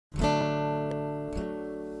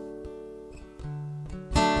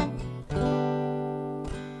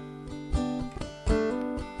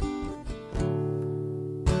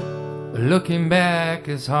Looking back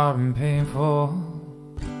is hard and painful.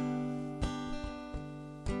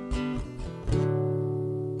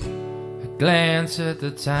 I glance at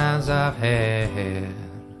the times I've had.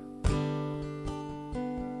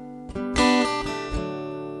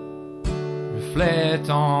 Reflect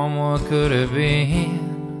on what could have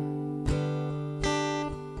been.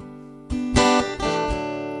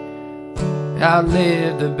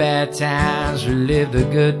 Outlive the bad times, relive the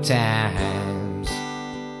good times,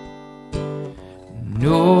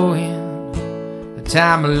 knowing the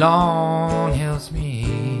time alone helps me,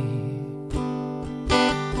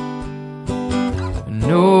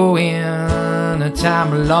 knowing the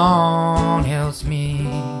time alone helps me.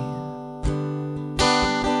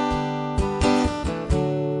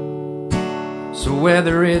 So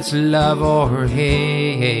whether it's love or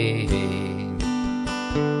hate,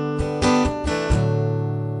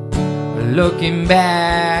 looking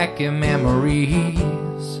back at memories,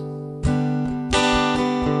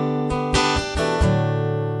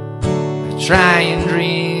 trying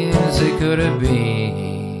dreams that could have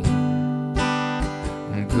been,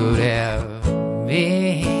 could have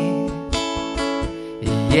been,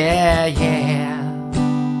 yeah, yeah,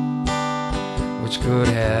 which could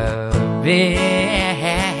have been.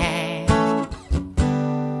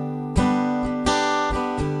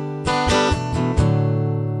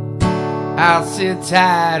 I'll sit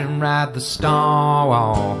tight and ride the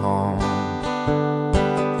storm,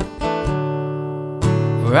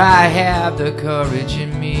 for I have the courage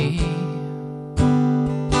in me.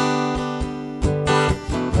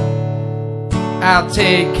 I'll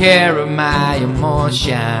take care of my emotions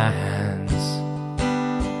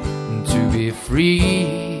to be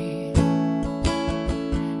free,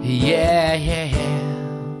 yeah, yeah,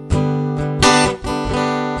 yeah,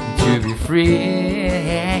 to be free.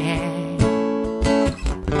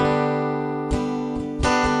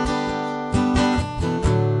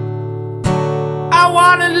 I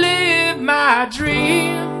wanna live my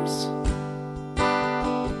dreams,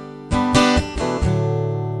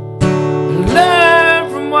 learn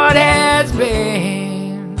from what has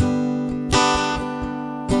been.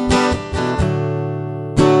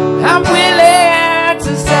 I'm willing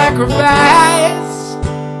to sacrifice,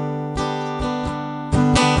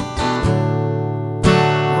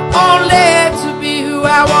 only to be who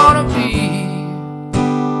I wanna be,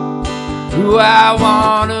 who I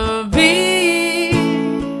wanna be.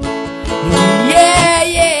 Yeah,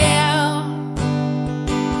 yeah,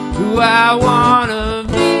 who I wanna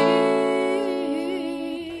be.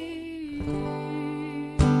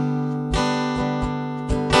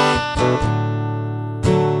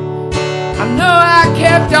 I know I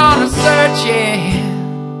kept on searching,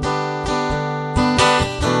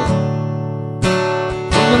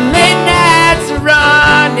 the late nights are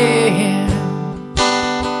running,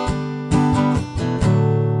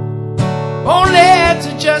 only to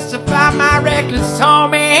justify my reckless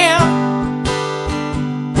torment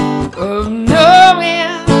of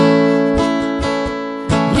knowing,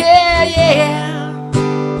 yeah, yeah,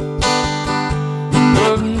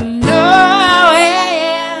 of knowing.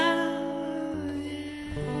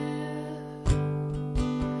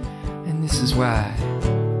 And this is why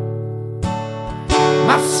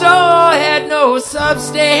my soul had no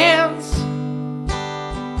substance,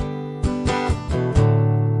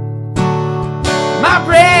 my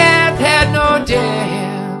breath had no depth.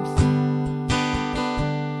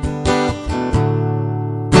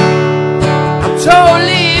 I'm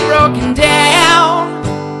totally broken down.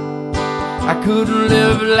 I couldn't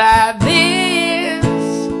live like this.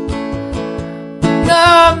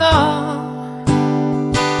 No, no,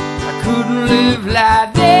 I couldn't live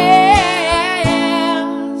like this.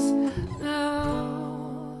 No.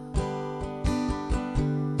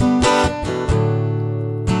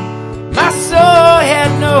 My soul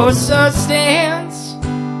had no substance,